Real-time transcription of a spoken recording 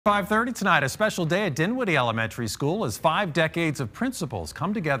5:30 tonight, a special day at Dinwiddie Elementary School as 5 decades of principals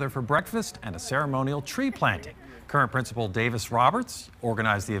come together for breakfast and a ceremonial tree planting. Current principal Davis Roberts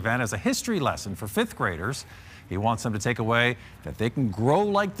organized the event as a history lesson for 5th graders. He wants them to take away that they can grow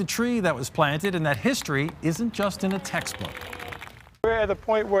like the tree that was planted and that history isn't just in a textbook. We're at a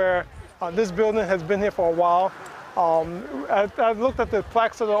point where this building has been here for a while. I looked at the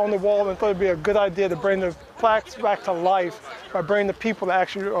plaques that are on the wall and thought it'd be a good idea to bring the plaques back to life by bringing the people that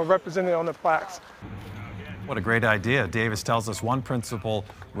actually are represented on the plaques. What a great idea. Davis tells us one principal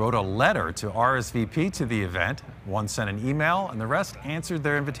wrote a letter to RSVP to the event. One sent an email and the rest answered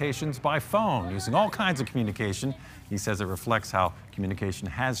their invitations by phone using all kinds of communication. He says it reflects how communication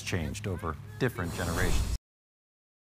has changed over different generations.